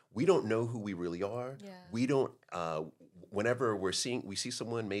dissonance. We don't know who we really are. Yeah. We don't, whenever we see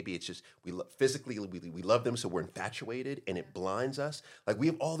someone, maybe it's just, physically, we love them, so we're infatuated and it blinds us. Like we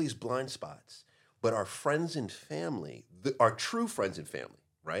have all these blind spots. But our friends and family, our true friends and family,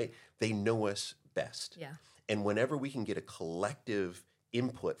 right? They know us best. Yeah. And whenever we can get a collective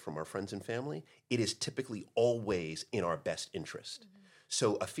input from our friends and family, it is typically always in our best interest.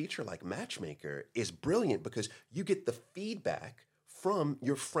 So a feature like Matchmaker is brilliant because you get the feedback from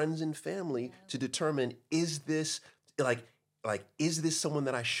your friends and family to determine, is this is this someone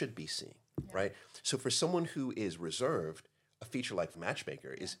that I should be seeing, right? So for someone who is reserved, a feature like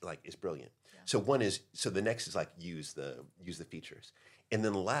Matchmaker is brilliant. So the next is like use the features. And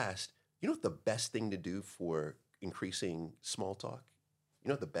then last, you know what the best thing to do for increasing small talk? You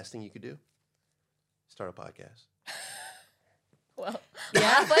know what the best thing you could do? Start a podcast. Well,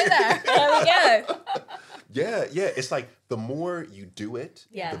 halfway there. There we go. Yeah. It's like the more you do it,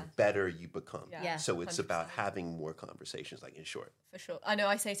 Yeah. the better you become. Yeah. So it's 100%. about having more conversations, like in short. For sure. I know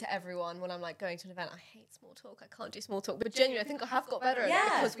I say to everyone when I'm like going to an event, I hate small talk. I can't do small talk. But genuinely, I think I have got better at it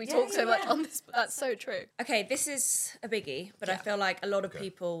Yeah. because we Yeah, talk so yeah, much yeah. on this. But that's so true. Okay, this is a biggie, but I feel like a lot of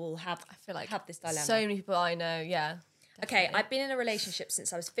people will have this dilemma. So many people I know, yeah. Okay, I've been in a relationship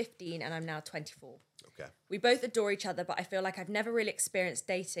since I was 15 and I'm now 24. Okay. We both adore each other, but I feel like I've never really experienced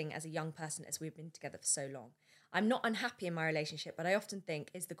dating as a young person as we've been together for so long. I'm not unhappy in my relationship, but I often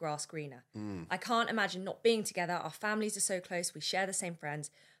think, is the grass greener? I can't imagine not being together. Our families are so close. We share the same friends,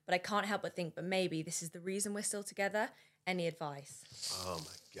 but I can't help but think, but maybe this is the reason we're still together. Any advice? Oh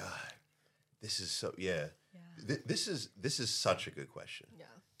my God. This is so, yeah. This is such a good question. Yeah.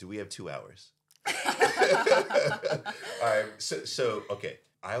 Do we have 2 hours? All right. So, okay.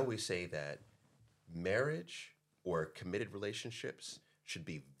 I always say that marriage or committed relationships should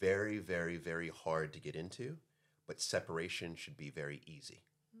be very, very, very hard to get into, but separation should be very easy.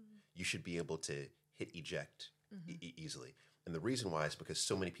 You should be able to hit eject easily. And the reason why is because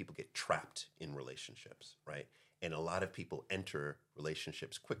so many people get trapped in relationships, right? And a lot of people enter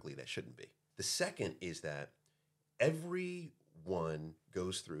relationships quickly that shouldn't be. The second is that everyone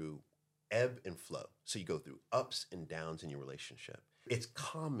goes through ebb and flow. So you go through ups and downs in your relationship. It's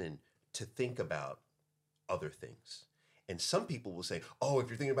common to think about other things. And some people will say, oh, if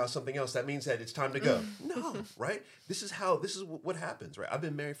you're thinking about something else, that means that it's time to go. No, right? This is what happens, right? I've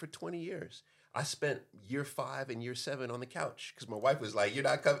been married for 20 years. I spent year 5 and year 7 on the couch because my wife was like, you're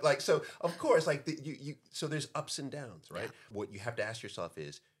not coming. Like, so of course, like so there's ups and downs, right? Yeah. What you have to ask yourself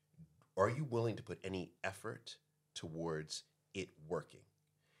is, are you willing to put any effort towards it working?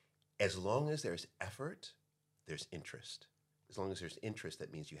 As long as there's effort, there's interest. As long as there's interest,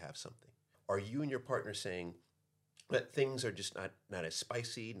 that means you have something. Are you and your partner saying that things are just not as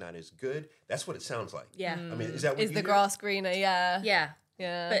spicy, not as good? That's what it sounds like. Yeah. I mean, is that what Is you the hear? grass greener? Yeah. Yeah.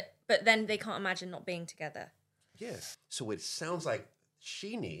 Yeah. But then they can't imagine not being together. Yeah. So what it sounds like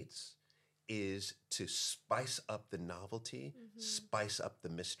she needs is to spice up the novelty, spice up the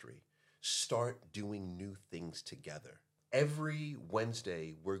mystery, start doing new things together. Every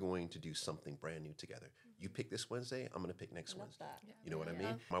Wednesday, we're going to do something brand new together. You pick this Wednesday, I'm going to pick next Wednesday. That. Yeah. You know what I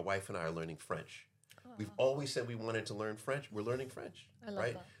mean? My wife and I are learning French. We've always said we wanted to learn French. We're learning French,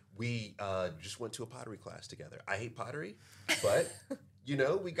 right? that. We just went to a pottery class together. I hate pottery, but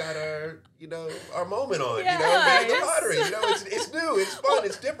we got our moment on. Making the pottery. It's new, it's fun,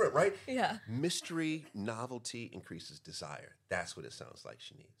 it's different, right? Yeah. Mystery, novelty increases desire. That's what it sounds like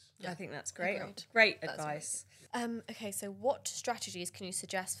she needs. I think that's great. Agreed. Great That's advice. Okay, so what strategies can you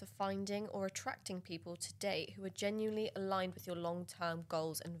suggest for finding or attracting people to date who are genuinely aligned with your long-term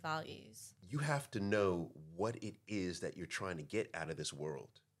goals and values? You have to know what it is that you're trying to get out of this world.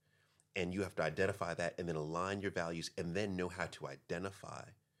 And you have to identify that and then align your values and then know how to identify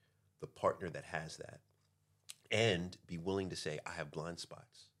the partner that has that. And be willing to say, I have blind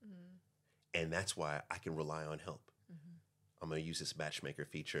spots. And that's why I can rely on help. I'm going to use this matchmaker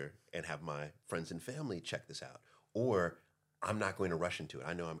feature and have my friends and family check this out. Or I'm not going to rush into it.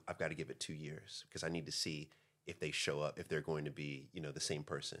 I know I've got to give it 2 years because I need to see if they show up, if they're going to be, the same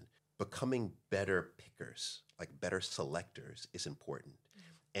person. Becoming better pickers, like better selectors, is important.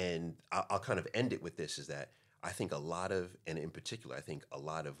 And I'll kind of end it with this, is that I think and in particular, I think a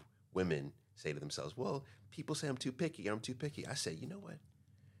lot of women say to themselves, well, people say I'm too picky. I say, you know what?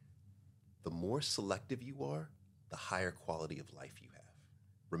 The more selective you are, the higher quality of life you have.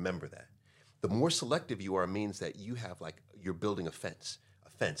 Remember that. The more selective you are means that you have you're building a fence. A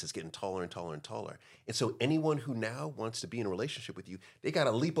fence is getting taller and taller and taller. And so anyone who now wants to be in a relationship with you, they got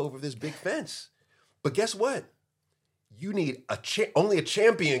to leap over this big fence. But guess what? You need only a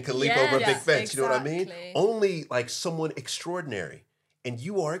champion can leap over a big fence. You know what I mean? Exactly. Only someone extraordinary. And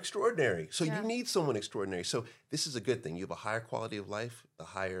you are extraordinary. So Yeah. you need someone extraordinary. So this is a good thing. You have a higher quality of life, the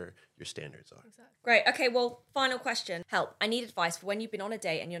higher your standards are. Great. Okay, well, final question. Help. I need advice for when you've been on a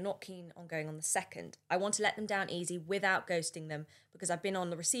date and you're not keen on going on the second. I want to let them down easy without ghosting them because I've been on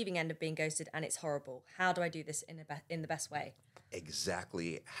the receiving end of being ghosted and it's horrible. How do I do this in the best way?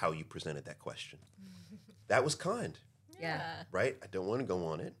 exactly how you presented that question. That was kind, Yeah. right? I don't want to go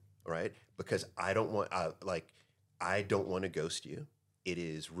on it, right? Because I don't want, I don't want to ghost you. It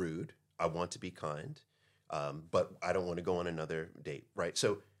is rude. I want to be kind, but I don't want to go on another date, right?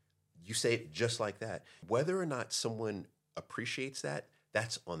 So you say it just like that. Whether or not someone appreciates that,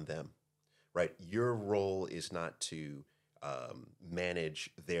 that's on them, right? Your role is not to manage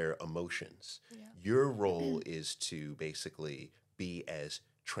their emotions. Yeah. Your role is to basically be as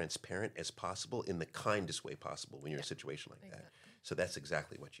transparent as possible in the kindest way possible when you're in a situation like that. So that's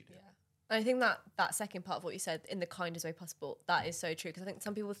exactly what you do. Yeah. I think that second part of what you said, in the kindest way possible, that is so true. Because I think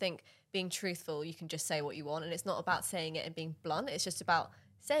some people think being truthful, you can just say what you want, and it's not about saying it and being blunt. It's just about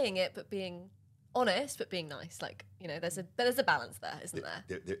saying it, but being honest, but being nice. Like, you know, there's a balance there, isn't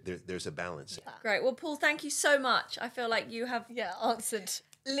there? There's a balance. Yeah. Great. Well, Paul, thank you so much. I feel like you have... answered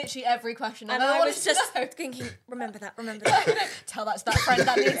literally every question. And I was just thinking, remember that. Tell that to that friend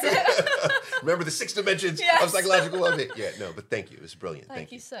that needs it. Remember the 6 dimensions Yes. of psychological well-being. Yeah, no, but thank you. It was brilliant.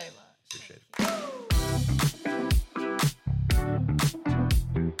 Thank you so much. Appreciate it.